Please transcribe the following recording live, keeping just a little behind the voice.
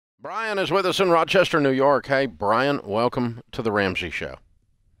Brian is with us in Rochester, New York. Hey, Brian, welcome to the Ramsey Show.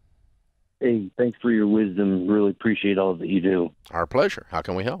 Hey, thanks for your wisdom. Really appreciate all that you do. Our pleasure. How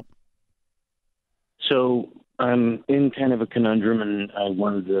can we help? So I'm in kind of a conundrum, and I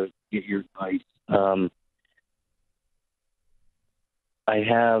wanted to get your advice. I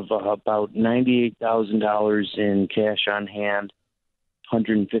have about $98,000 in cash on hand,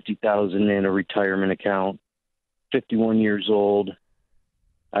 $150,000 in a retirement account. 51 years old.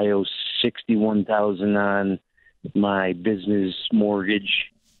 I owe $61,000 on my business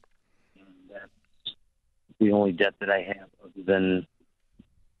mortgage. And that's the only debt that I have, other than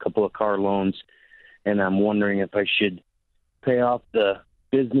a couple of car loans. And I'm wondering if I should pay off the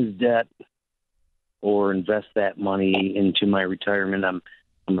business debt or invest that money into my retirement. I'm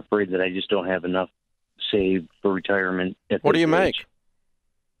afraid that I just don't have enough saved for retirement. What do you make?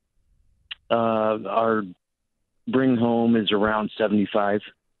 Our bring home is around 75.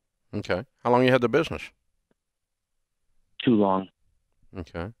 Okay. How long you had the business? Too long.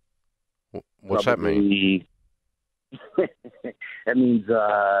 Okay. What's that mean? That means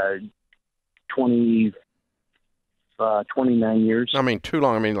 29 years. I mean, too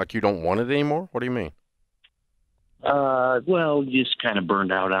long. I mean, like you don't want it anymore? What do you mean? Well, just kind of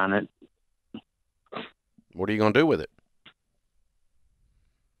burned out on it. What are you going to do with it?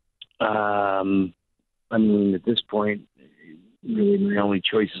 I mean, at this point, really my only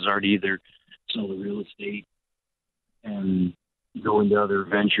choices are to either sell the real estate and go into other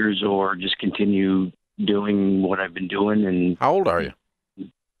ventures or just continue doing what I've been doing. And how old are you?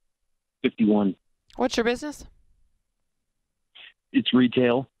 51. What's your business? It's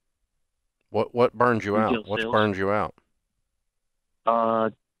retail. What burns you out? What burns you out?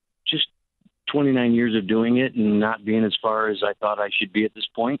 Just 29 years of doing it and not being as far as I thought I should be at this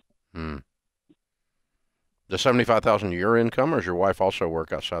point. The $75,000 your income, or does your wife also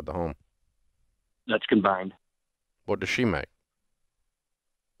work outside the home? That's combined. What does she make?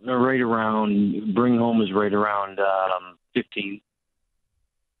 Right around, bring home is right around 15.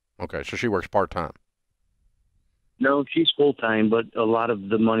 Okay, so she works part-time. No, she's full-time, but a lot of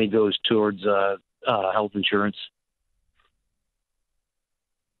the money goes towards health insurance.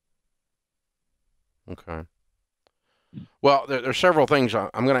 Okay. Well, there's several things. I'm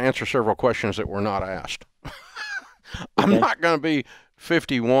going to answer several questions that were not asked. I'm not going to be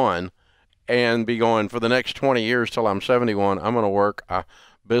 51 and be going for the next 20 years till I'm 71. I'm going to work a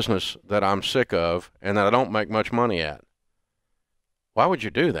business that I'm sick of and that I don't make much money at. Why would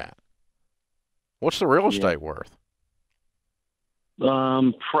you do that? What's the real estate worth?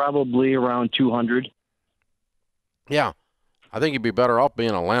 Probably around 200. Yeah. I think you'd be better off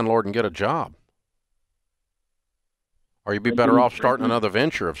being a landlord and get a job. Or you'd be better off starting another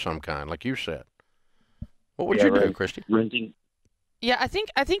venture of some kind, like you said. What would you do, Christy? Renting. Yeah, I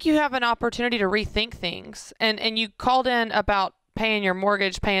think you have an opportunity to rethink things. And you called in about paying your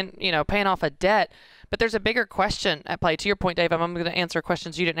mortgage, paying off a debt, but there's a bigger question at play. To your point, Dave, I'm going to answer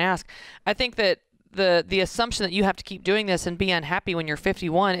questions you didn't ask. I think that the assumption that you have to keep doing this and be unhappy when you're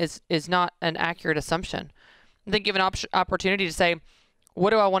 51 is not an accurate assumption. I think you have an opportunity to say, what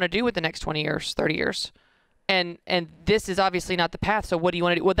do I want to do with the next 20 years, 30 years? And this is obviously not the path. So what do you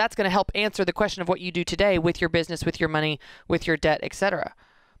want to do? Well, that's going to help answer the question of what you do today with your business, with your money, with your debt, etc.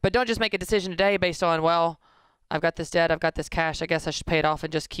 But don't just make a decision today based on, well, I've got this debt, I've got this cash, I guess I should pay it off,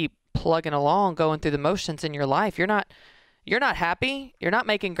 and just keep plugging along, going through the motions in your life. You're not happy. You're not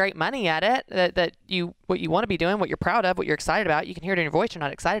making great money at it. What you want to be doing, what you're proud of, what you're excited about. You can hear it in your voice. You're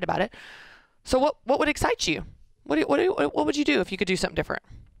not excited about it. So what would excite you? What would you do if you could do something different?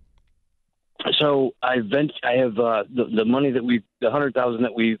 So I have the money that the $100,000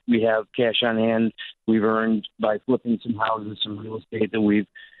 that we have cash on hand. We've earned by flipping some houses, some real estate that we've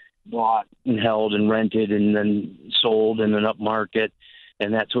bought and held and rented and then sold in an up market,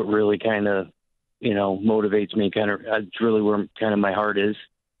 and that's what really kind of motivates me. It's really where kind of my heart is.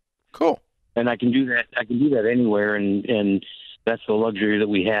 Cool. And I can do that. I can do that anywhere, and that's the luxury that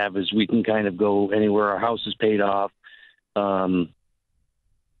we have is we can kind of go anywhere. Our house is paid off.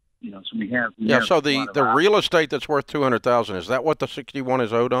 So we have. So the real estate that's worth $200,000, is that what the 61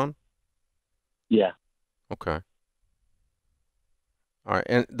 is owed on? Yeah. Okay. All right,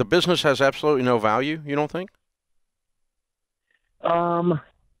 and the business has absolutely no value, you don't think? I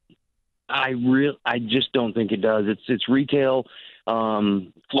just don't think it does. It's retail,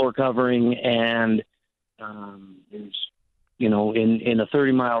 floor covering, and there's in a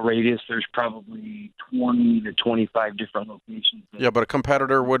 30-mile radius, there's probably 20 to 25 different locations. Yeah, but a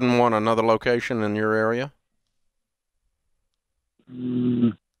competitor wouldn't want another location in your area?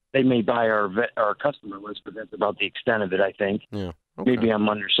 They may buy our customer list, but that's about the extent of it, I think. Yeah. Okay. maybe I'm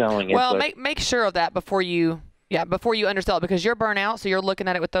underselling it. Well, but make sure of that before you undersell it, because you're burnout, so you're looking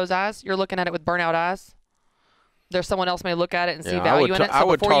at it with those eyes. You're looking at it with burnout eyes. There's someone else may look at it and see value in it. So I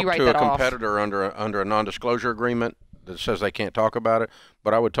would before talk you write to a that off, competitor under a non-disclosure agreement that says they can't talk about it.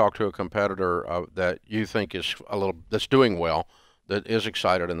 But I would talk to a competitor that you think is that's doing well, that is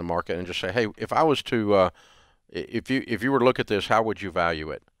excited in the market, and just say, hey, if I was to, if you were to look at this, how would you value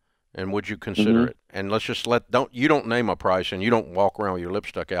it, and would you consider it? And let's just don't name a price, and you don't walk around with your lip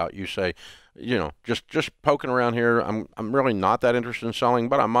stuck out. You say, just poking around here. I'm really not that interested in selling,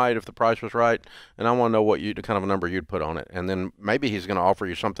 but I might if the price was right, and I want to know what the kind of a number you'd put on it, and then maybe he's going to offer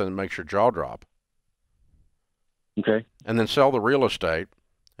you something that makes your jaw drop. Okay. And then sell the real estate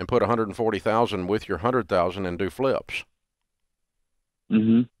and put $140,000 with your $100,000 and do flips.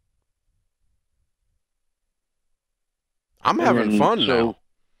 Mm-hmm. I'm having fun now.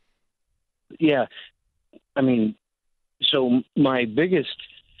 Yeah, I mean, so my biggest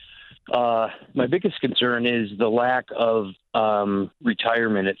concern is the lack of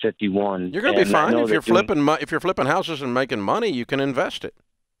retirement at 51. You're going to be fine if you're flipping houses and making money. You can invest it.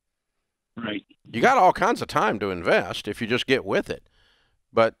 Right. You got all kinds of time to invest if you just get with it.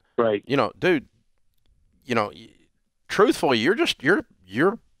 But right, dude, truthfully,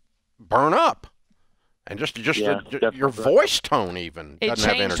 you're burn up. And just your voice tone even doesn't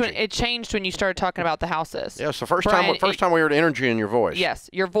have energy. It changed when you started talking about the houses. Yes, the first time we heard energy in your voice. Yes,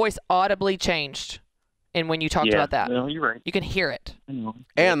 your voice audibly changed, and when you talked about that, no, you're right. You can hear it.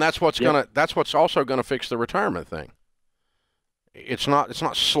 And that's what's also gonna fix the retirement thing. It's not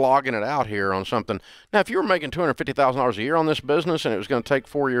slogging it out here on something. Now, if you were making $250,000 a year on this business and it was going to take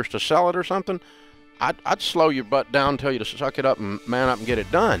 4 years to sell it or something, I'd slow your butt down, tell you to suck it up and man up and get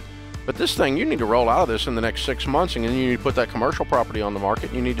it done. But this thing, you need to roll out of this in the next 6 months, and then you need to put that commercial property on the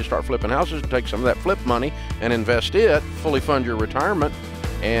market. You need to start flipping houses and take some of that flip money and invest it, fully fund your retirement,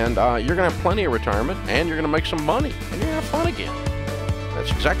 and you're going to have plenty of retirement, and you're going to make some money, and you're going to have fun again.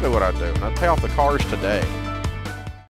 That's exactly what I'd do. I'd pay off the cars today.